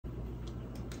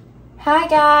Hi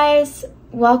guys,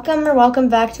 welcome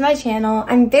back to my channel.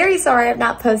 I'm very sorry I've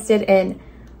not posted in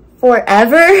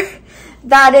forever.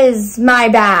 That is my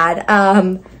bad.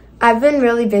 I've been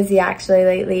really busy actually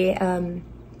lately.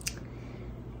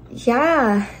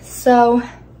 Yeah, so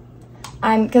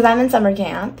because I'm in summer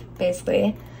camp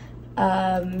basically.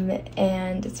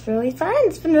 And it's really fun.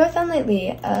 It's been really fun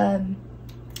lately.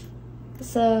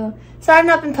 So sorry I've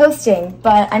not been posting,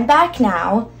 but I'm back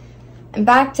now. I'm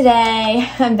back today.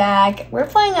 I'm back. We're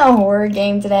playing a horror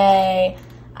game today.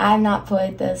 I've not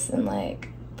played this in like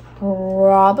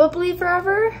probably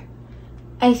forever.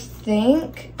 I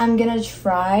think I'm gonna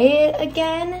try it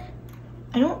again.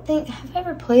 I don't think, have I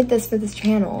ever played this for this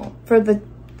channel?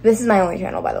 This is my only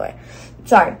channel, by the way.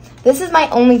 Sorry, this is my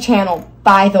only channel,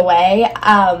 by the way.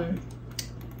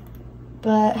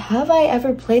 But have I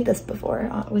ever played this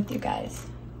before with you guys?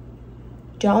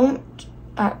 Don't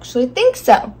actually think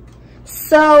so.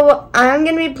 So I'm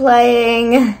gonna be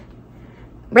playing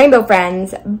Rainbow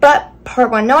Friends, but part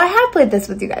 1. No, I have played this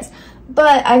with you guys,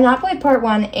 but I've not played part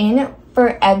 1 in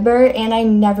forever, and I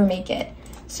never make it.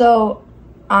 So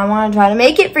I want to try to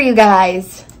make it for you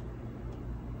guys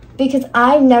because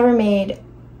I've never made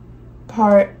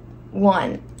part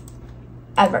 1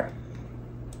 ever.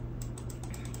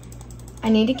 I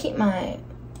need to keep my,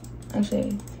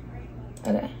 actually,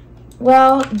 okay.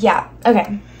 Well, yeah,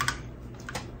 okay.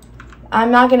 I'm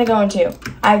not gonna go in 2.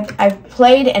 I've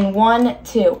played in 1,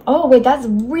 2. Oh wait, that's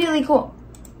really cool.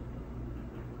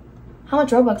 How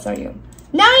much Robux are you?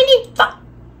 95.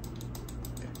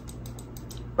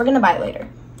 We're gonna buy it later.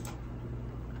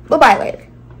 We'll buy it later.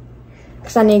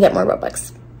 Because I need to get more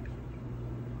Robux.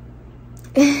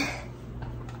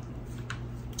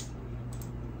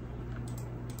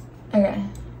 Okay.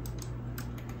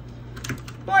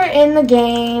 We're in the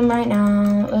game right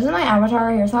now. This is my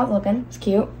avatar. Here's how it's looking. It's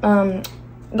cute. Going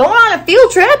on a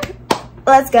field trip.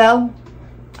 Let's go.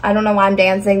 I don't know why I'm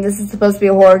dancing. This is supposed to be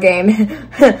a horror game.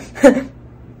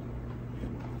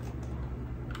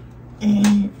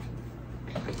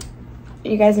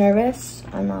 You guys nervous?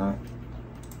 I'm not.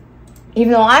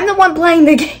 Even though I'm the one playing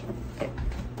the game.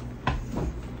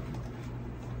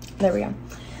 There we go.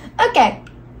 Okay.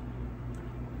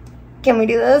 Can we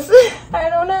do this? I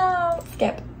don't know.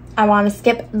 Skip. I want to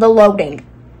skip the loading.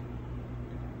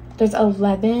 There's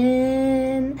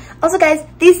 11. Also, guys,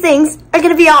 these things are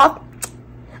going to be off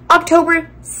October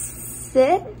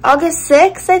 6th? August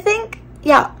 6th, I think?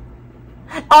 Yeah.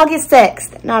 August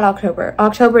 6th, not October.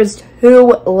 October is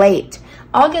too late.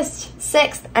 August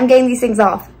 6th, I'm getting these things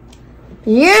off.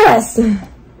 Yes!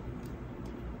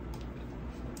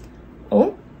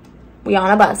 Oh, we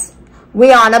on a bus.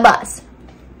 We on a bus.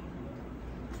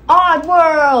 Odd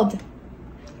World.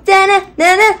 Da-na,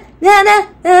 da-na, da-na,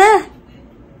 da-na.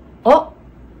 Oh,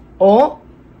 oh.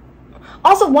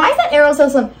 Also, why is that arrow so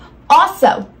slim?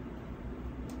 Also,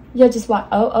 yeah, just what?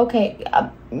 Oh, okay.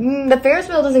 The Ferris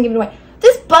wheel doesn't give it away.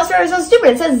 This bus driver is so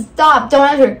stupid. It says stop, don't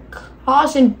enter,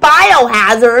 caution,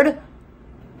 biohazard.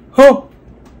 Huh.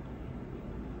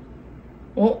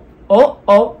 Oh, oh,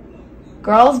 oh.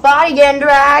 Girl's body getting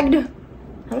dragged.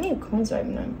 How many coins do I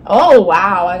even have? Oh,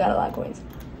 wow, I got a lot of coins.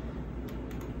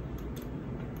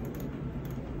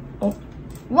 Oh.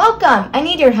 Welcome. I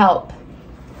need your help.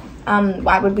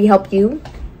 Why would we help you?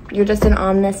 You're just an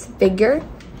ominous figure.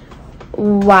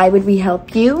 Why would we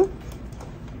help you?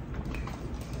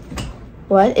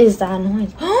 What is that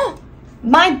noise?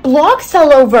 My blocks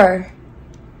fell over.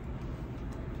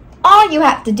 All you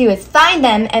have to do is find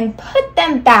them and put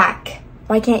them back.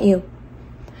 Why can't you?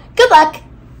 Good luck.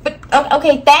 But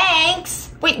okay,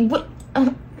 thanks. Wait, what?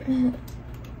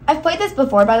 I've played this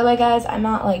before, by the way, guys. I'm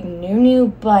not like new,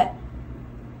 but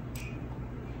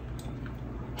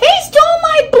he stole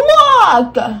my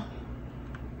block.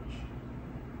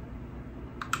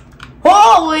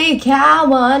 Holy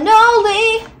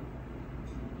cannoli.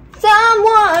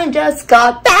 Someone just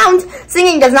got found.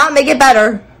 Singing does not make it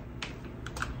better.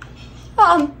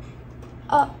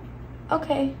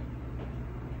 Okay.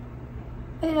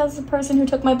 I think that was the person who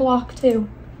took my block too.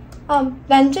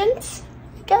 Vengeance,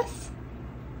 I guess.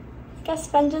 I guess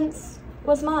vengeance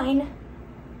was mine.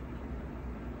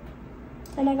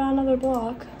 And I got another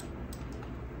block.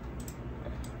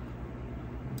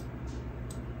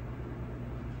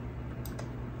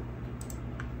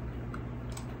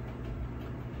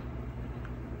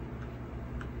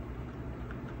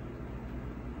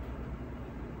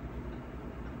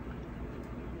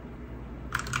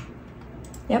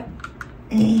 Yep.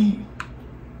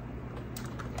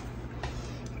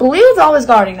 Blue's always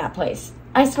guarding that place.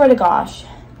 I swear to gosh.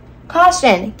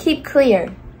 Caution, keep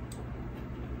clear.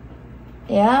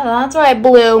 Yeah, that's right,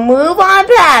 Blue. Move on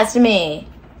past me.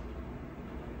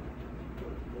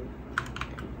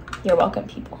 You're welcome,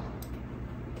 people.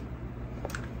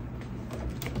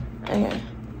 Okay.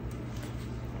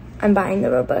 I'm buying the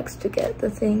Robux to get the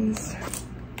things.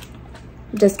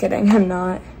 Just kidding, I'm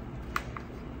not.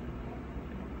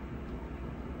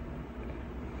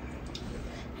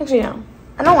 Actually, no.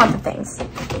 I don't want the things.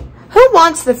 Who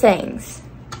wants the things?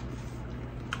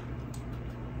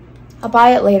 I'll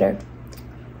buy it later.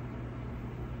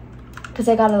 Because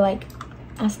I gotta, like,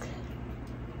 ask.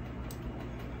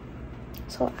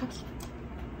 So I'll ask.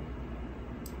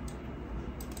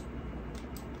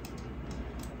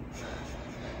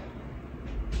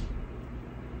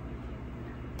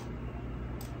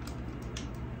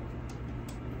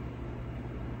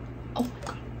 Oh my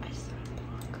god,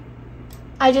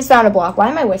 I just found a block. Why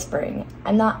am I whispering?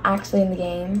 I'm not actually in the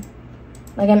game.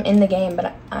 Like, I'm in the game,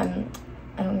 but I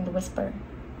don't need to whisper.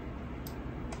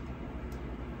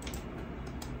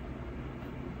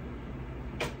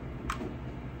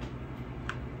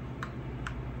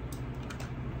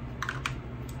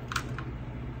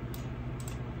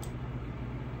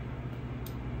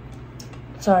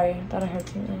 Sorry, thought I heard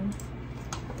something.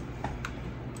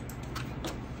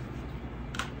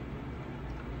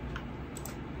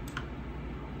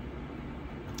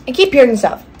 I keep hearing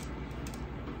stuff.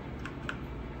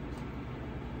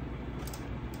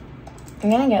 I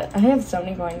have so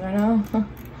many coins right now.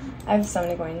 I have so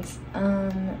many coins.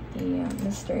 Yeah,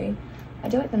 mystery. I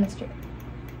do like the mystery.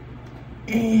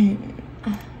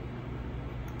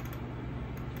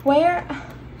 Where?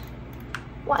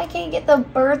 Why can't you get the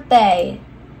birthday?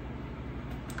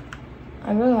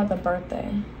 I really want the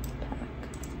birthday pack.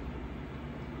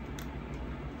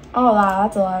 Oh wow,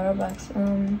 that's a lot of Robux.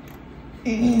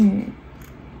 And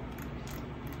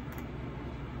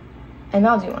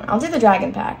I'll do one. I'll do the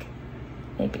dragon pack.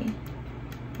 Maybe.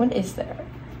 What is there?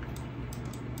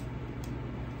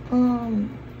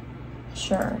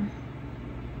 Sure.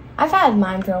 I've had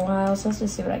mine for a while, so let's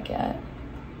just see what I get.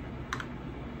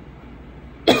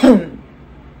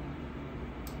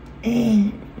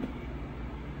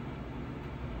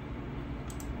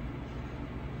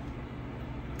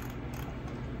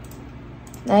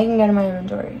 Now I can go to my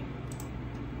inventory.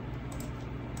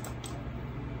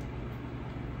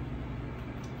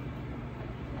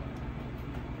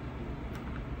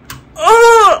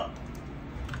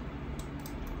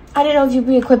 I didn't know if you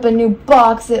re-equip a new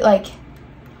box, it like...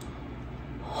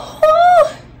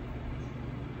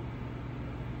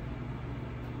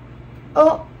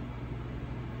 Oh.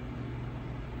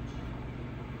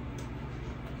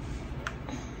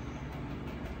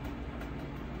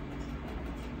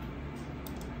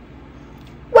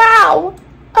 Wow.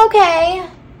 Okay.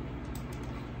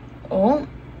 Oh.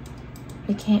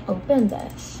 We can't open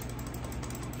this.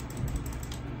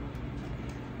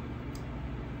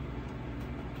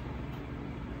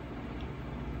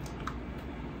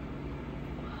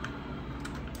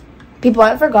 People,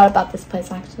 I forgot about this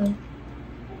place actually.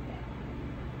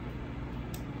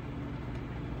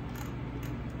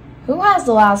 Who has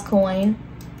the last coin?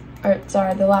 Or,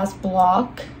 sorry, the last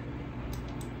block?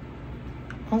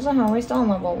 Also, how are we still on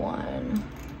level 1?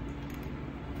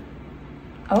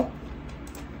 Oh.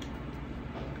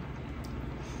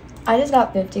 I just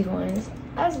got 50 coins.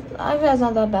 That's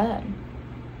not that bad.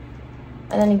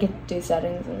 And then you can do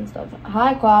settings and stuff.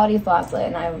 High quality flashlight,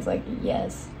 and I was like,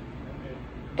 yes.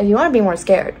 If you want to be more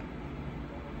scared,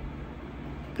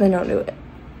 then don't do it.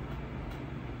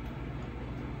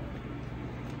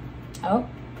 Oh.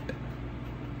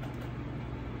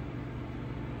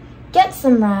 Get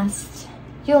some rest.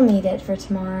 You'll need it for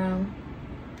tomorrow.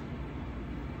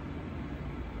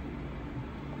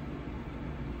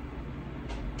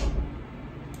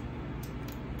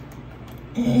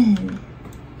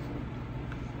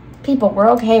 People, we're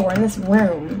okay. We're in this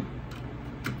room.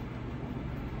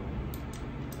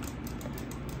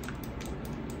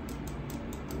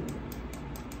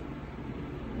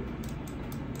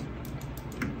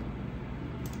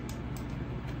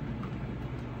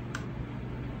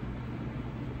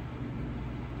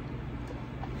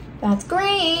 That's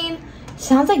Green.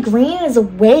 Sounds like Green is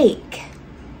awake.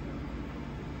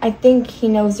 I think he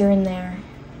knows you're in there.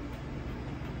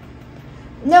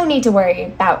 No need to worry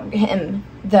about him,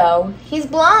 though. He's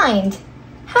blind.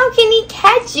 How can he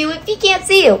catch you if he can't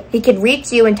see you? He could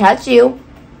reach you and touch you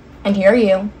and hear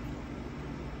you.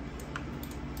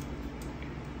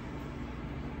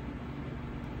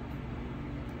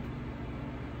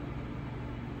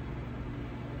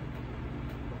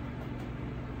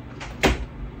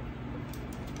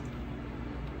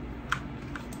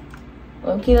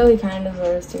 Loki, though, he kind of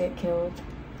deserves to get killed.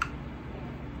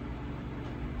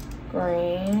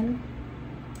 Green.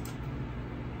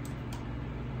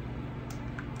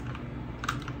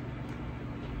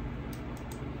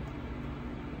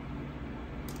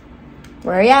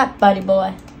 Where you at, buddy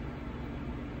boy?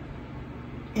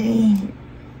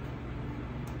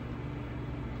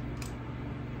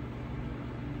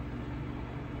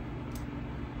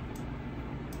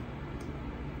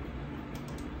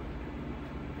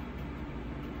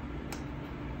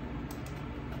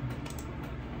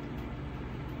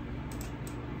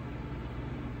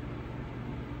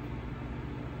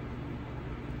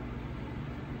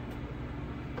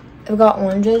 I've got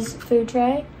oranges food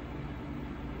tray.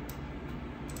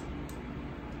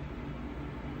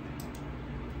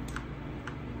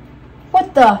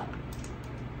 What the?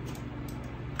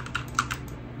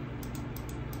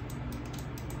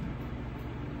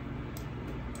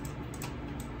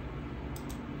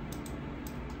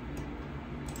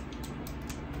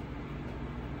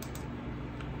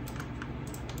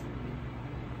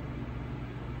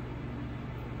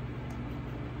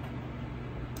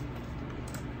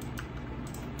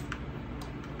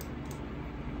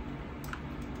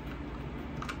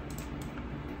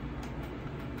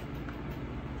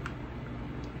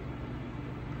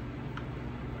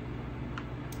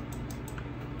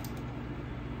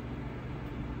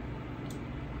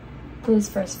 Who's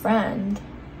first friend?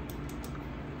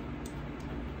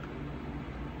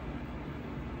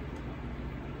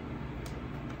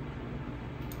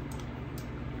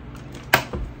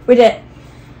 We did.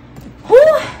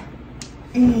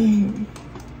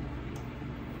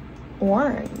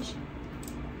 Orange.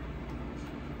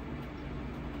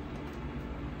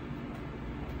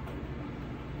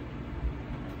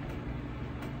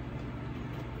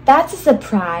 That's a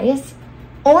surprise.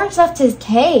 Orange left his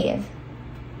cave.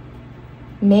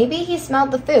 Maybe he smelled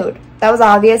the food. That was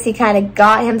obvious. He kind of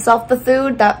got himself the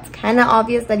food. That's kind of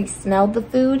obvious that he smelled the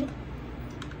food.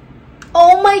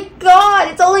 Oh my god!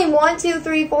 It's only 1, 2,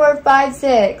 3, 4, 5,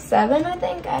 6, 7, I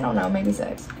think? I don't know. Maybe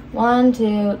 6. 1,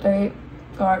 2, 3,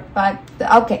 4, 5.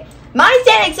 Okay. Mine's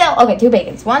standing still. Okay, 2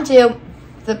 bacons. 1, 2.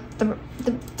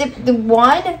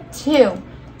 1, 2,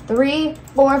 3,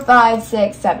 4, 5,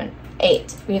 6, 7,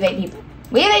 8. We have 8 people.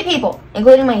 We have 8 people,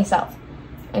 including myself.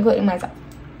 Including myself.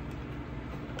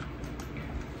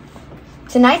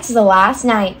 Tonight's the last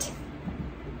night.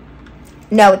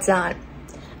 No, it's not.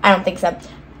 I don't think so.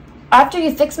 After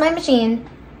you fix my machine,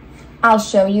 I'll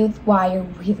show you why you're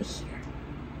really here.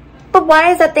 But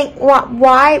why is that thing,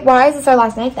 why is this our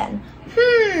last night then?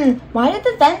 Why did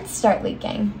the vents start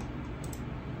leaking?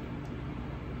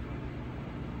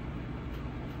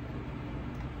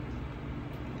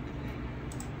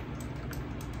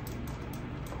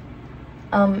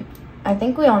 I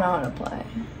think we all know how to play.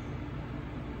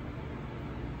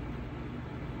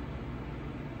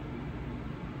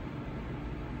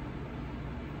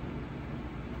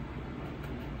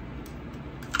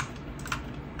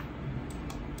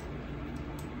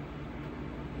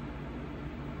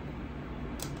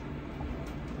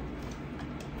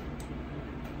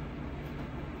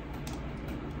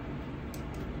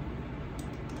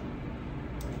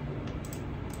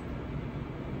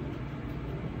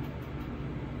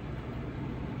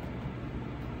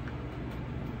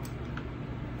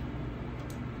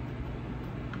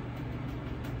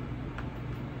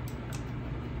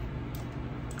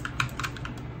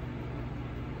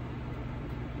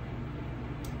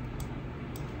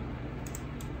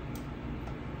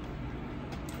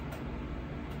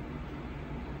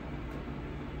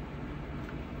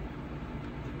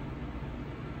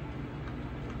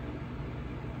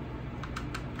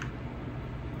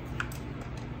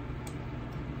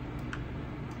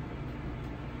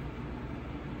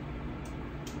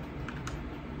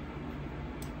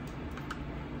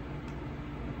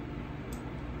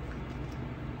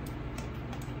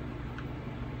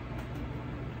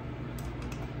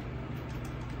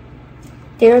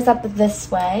 Stairs up this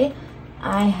way.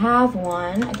 I have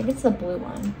one. I think it's the blue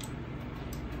one.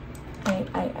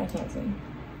 I can't see.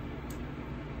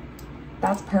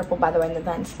 That's purple, by the way, in the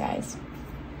vents, guys.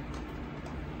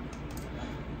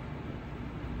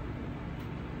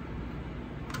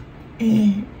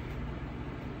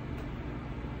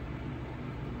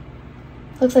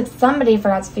 Looks like somebody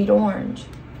forgot to feed orange.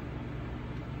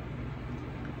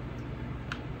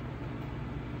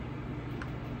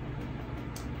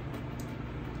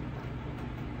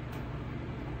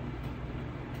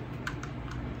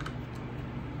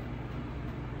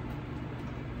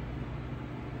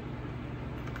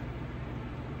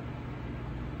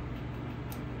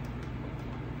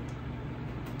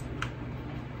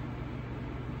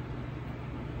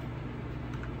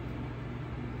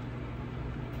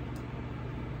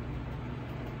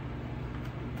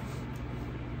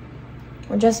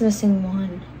 We're just missing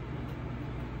one.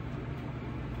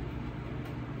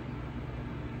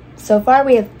 So far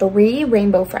we have 3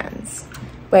 rainbow friends.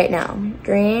 Wait, no.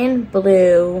 Green,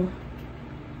 blue,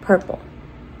 purple.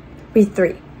 Be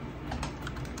 3.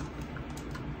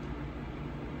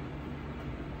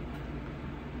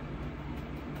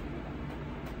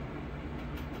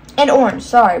 And orange,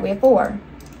 sorry, we have 4.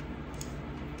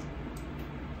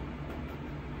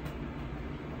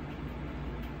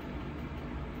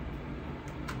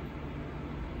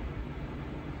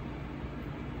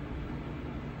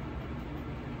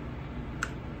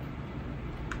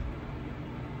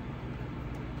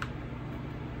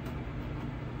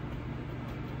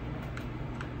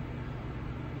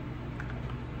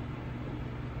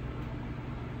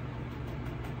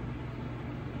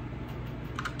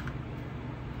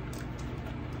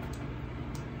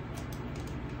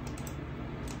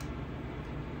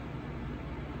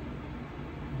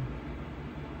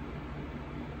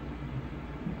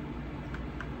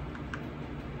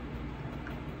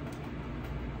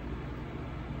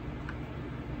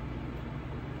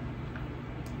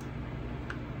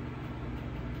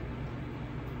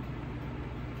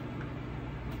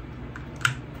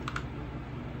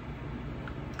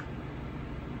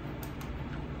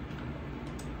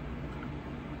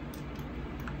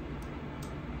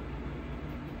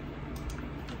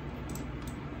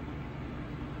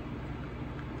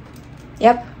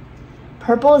 Yep.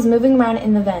 Purple is moving around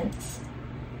in the vents.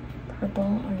 Purple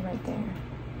are right there.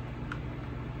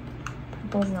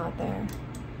 Purple's not there.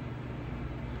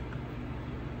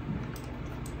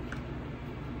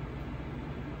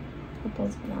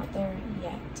 Purple's not there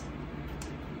yet.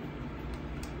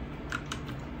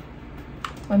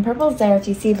 When purple's there, if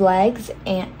you see legs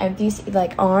and if you see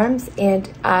like arms and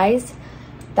eyes,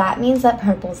 that means that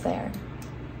purple's there.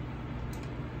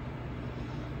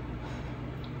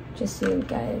 Just so you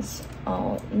guys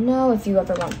all know if you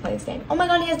ever want to play this game. Oh my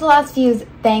god, he has the last fuse.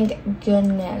 Thank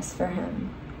goodness for him.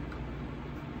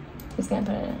 He's gonna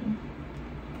put it in.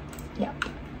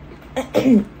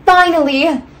 Yep.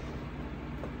 Finally!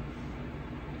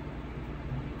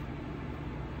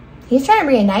 He's trying to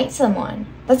reunite someone.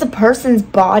 That's a person's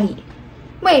body.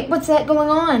 Wait, what's that going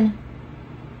on?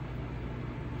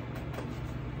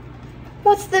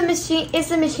 What's the machine? Is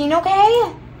the machine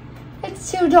okay?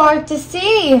 It's too dark to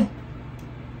see.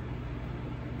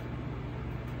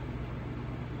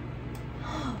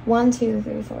 1, 2,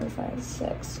 3, 4, 5,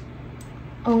 6.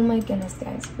 Oh my goodness,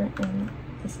 guys. We're in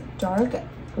this dark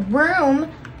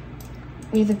room.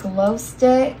 We have a glow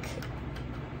stick.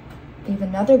 We have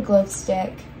another glow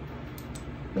stick.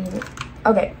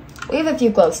 Okay, we have a few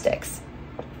glow sticks.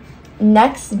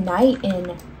 Next night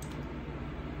in...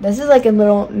 This is like a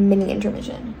little mini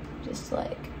intermission. Just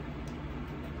like...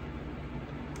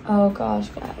 Oh gosh,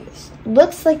 guys.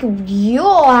 Looks like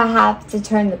you'll have to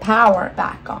turn the power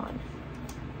back on.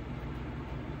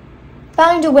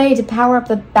 Found a way to power up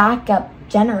the backup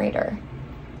generator.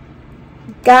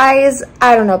 Guys,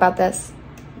 I don't know about this.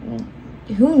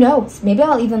 Who knows? Maybe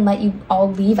I'll even let you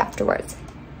all leave afterwards.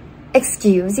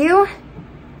 Excuse you?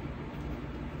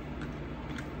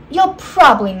 You'll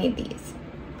probably need these.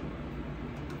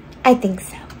 I think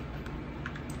so.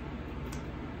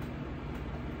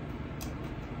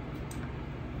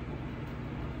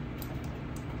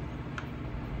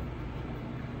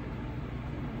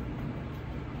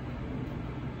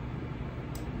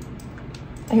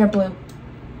 I hear blue.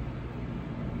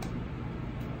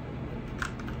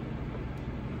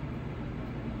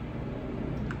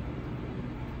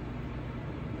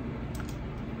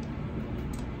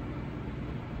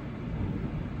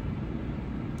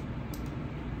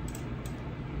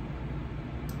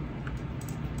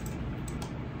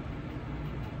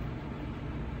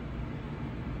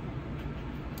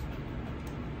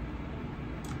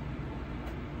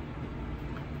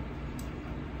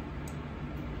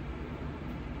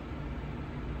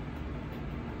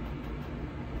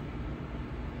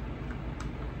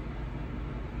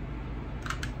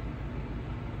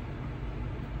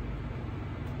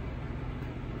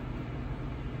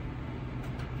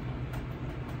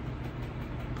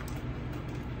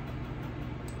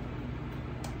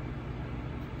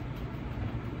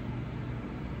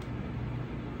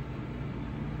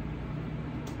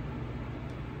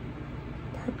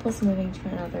 Purple's moving to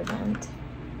another vent.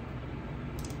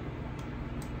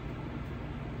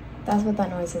 That's what that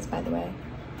noise is, by the way.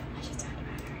 I should start the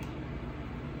battery.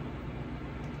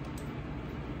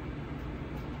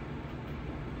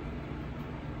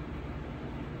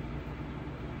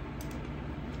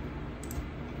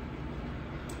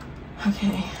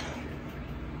 Okay.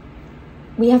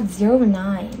 We have 0 to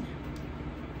 9.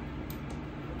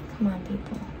 Come on,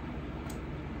 people.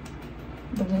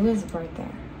 The blue is right there.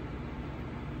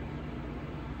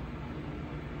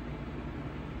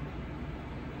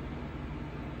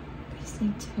 just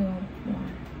need 2 more.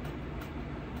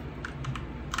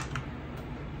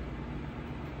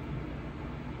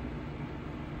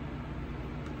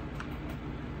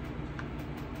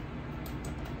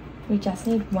 We just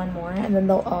need 1 more, and then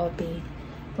they'll all be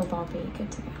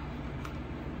good to go.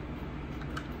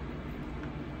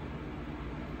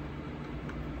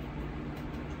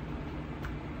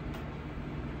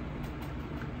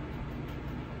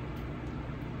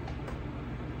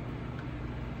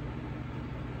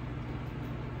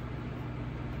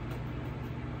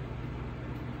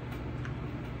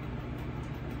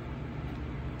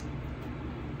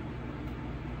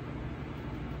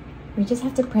 We just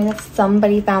have to pray that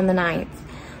somebody found the 9s.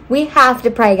 We have to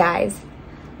pray, guys.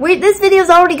 This video is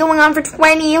already going on for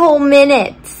 20 whole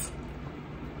minutes.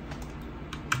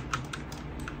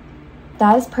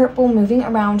 That is purple moving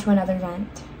around to another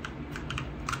vent.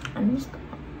 I'm just gonna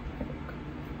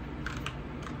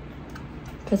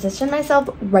position myself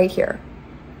right here.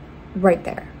 Right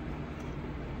there.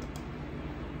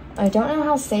 I don't know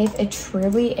how safe it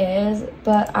truly is,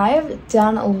 but I've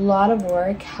done a lot of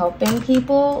work helping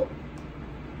people.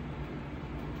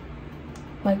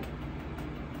 Like,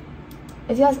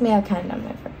 if you ask me, I've kind of done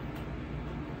my part.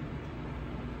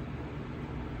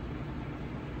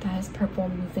 That is purple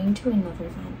moving to another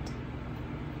vent.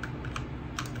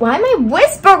 Why am I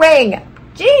whispering?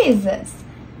 Jesus.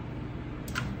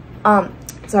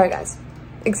 Sorry guys.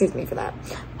 Excuse me for that.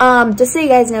 Just so you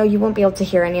guys know, you won't be able to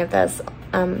hear any of this.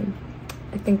 I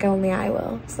think only I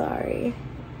will. Sorry.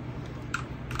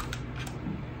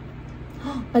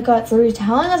 Oh my god, so you're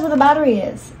telling us where the battery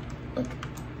is. Look.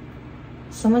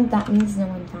 That means no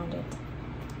one found it.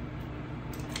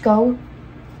 Go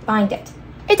find it.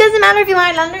 It doesn't matter if you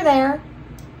hide under there.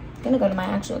 I'm gonna go to my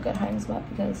actual good hiding spot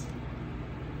because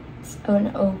it's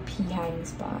an OP hiding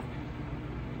spot.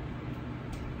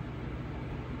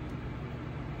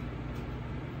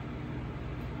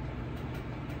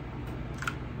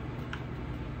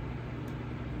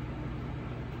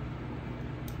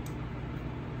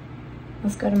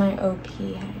 Let's go to my OP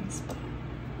hiding spot.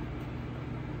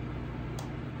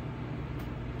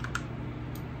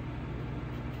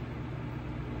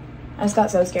 I just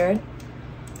got so scared.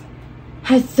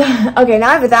 Okay, now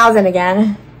I have 1,000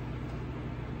 again.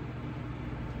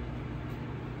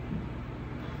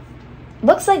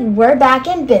 Looks like we're back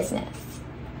in business.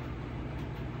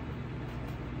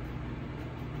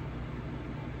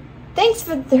 Thanks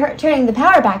for turning the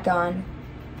power back on.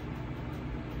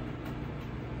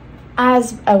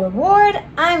 As a reward,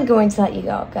 I'm going to let you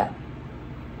go.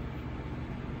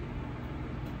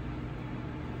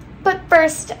 But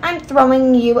first, I'm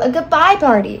throwing you a goodbye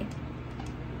party.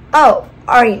 Oh,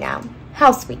 already now.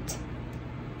 How sweet.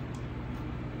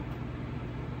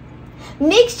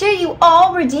 Make sure you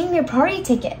all redeem your party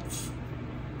tickets.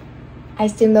 I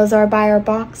assume those are by our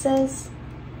boxes.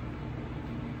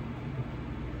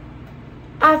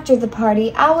 After the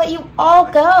party, I'll let you all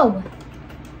go.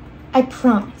 I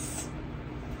promise.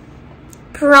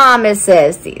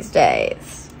 Promises these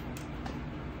days.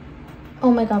 Oh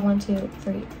my god, 1, 2,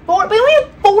 3, 4. We only have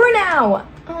 4 now.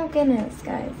 Oh goodness,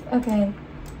 guys. Okay.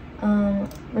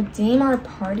 Redeem our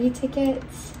party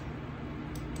tickets.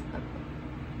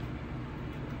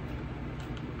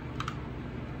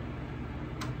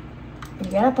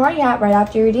 You get a party hat right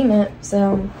after you redeem it,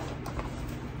 so.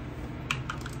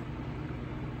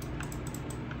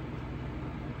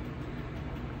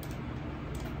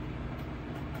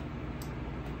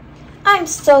 I'm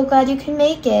so glad you can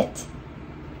make it.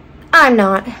 I'm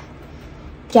not.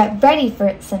 Get ready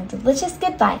for some delicious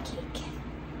goodbye cake.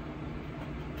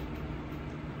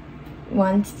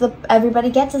 Once everybody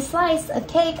gets a slice of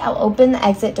cake, I'll open the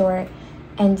exit door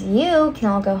and you can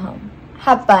all go home.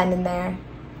 Have fun in there. ...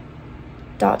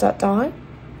 Oh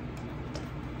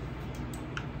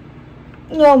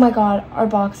my god, our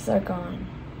boxes are gone.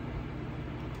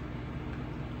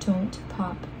 Don't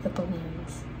pop the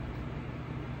balloons.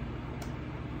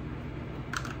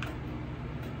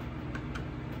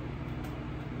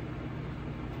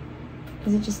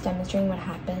 Is it just demonstrating what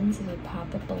happens if you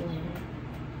pop a balloon?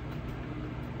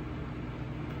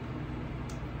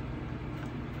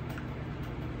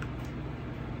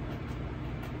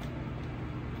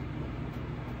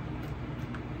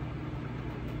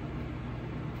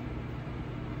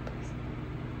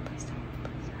 Please don't.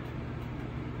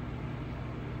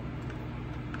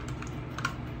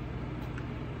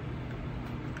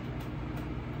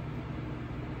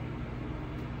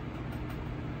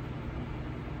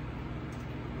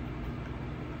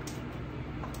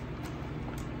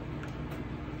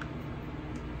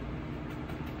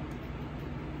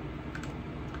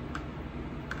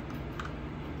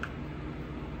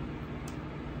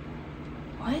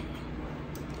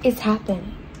 is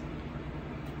happening?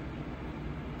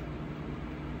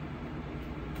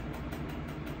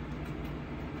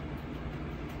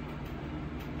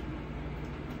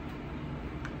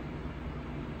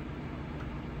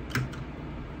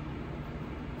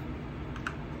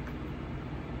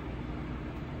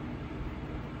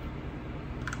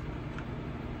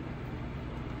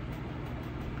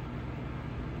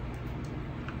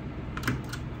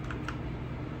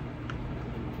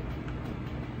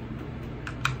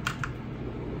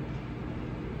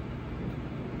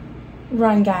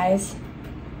 Run, guys.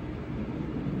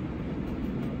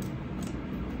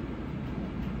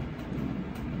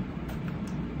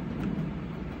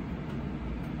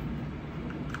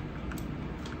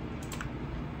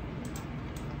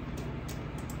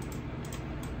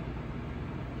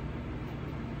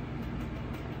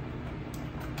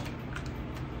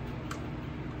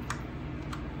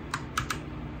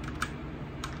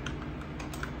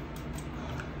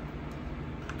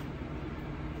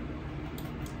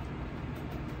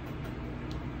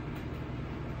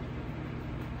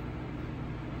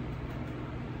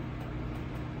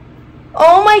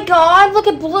 Oh my God, look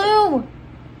at blue.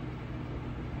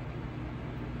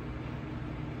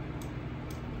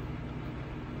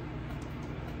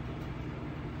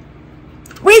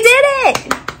 We did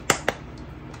it!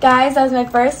 Guys, that was my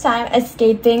first time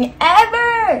escaping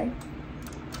ever.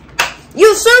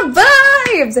 You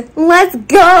survived! Let's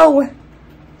go!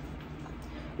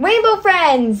 Rainbow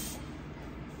friends!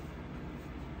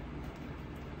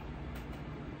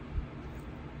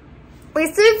 We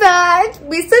survived!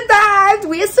 We survived!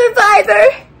 We're a survivor!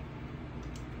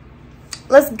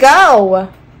 Let's go!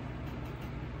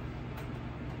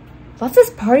 What's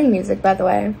this party music, by the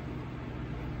way?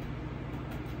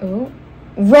 Oh,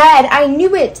 red! I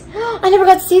knew it! I never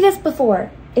got to see this before.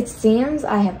 It seems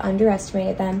I have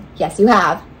underestimated them. Yes, you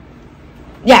have.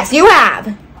 Yes, you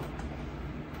have!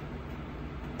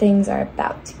 Things are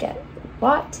about to get a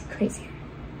lot crazier.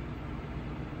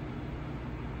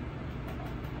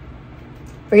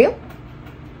 For you?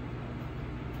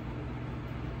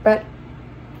 Brett?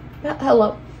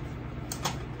 Hello.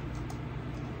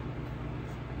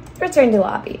 Return to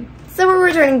lobby. So we're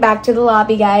returning back to the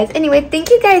lobby, guys. Anyway, thank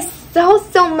you guys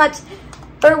so much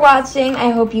for watching. I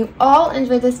hope you all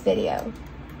enjoyed this video.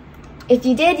 If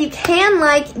you did, you can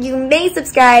like, you may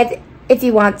subscribe if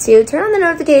you want to. Turn on the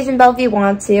notification bell if you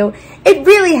want to. It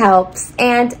really helps,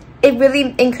 and it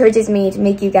really encourages me to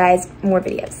make you guys more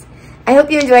videos. I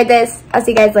hope you enjoyed this. I'll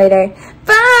see you guys later.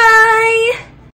 Bye!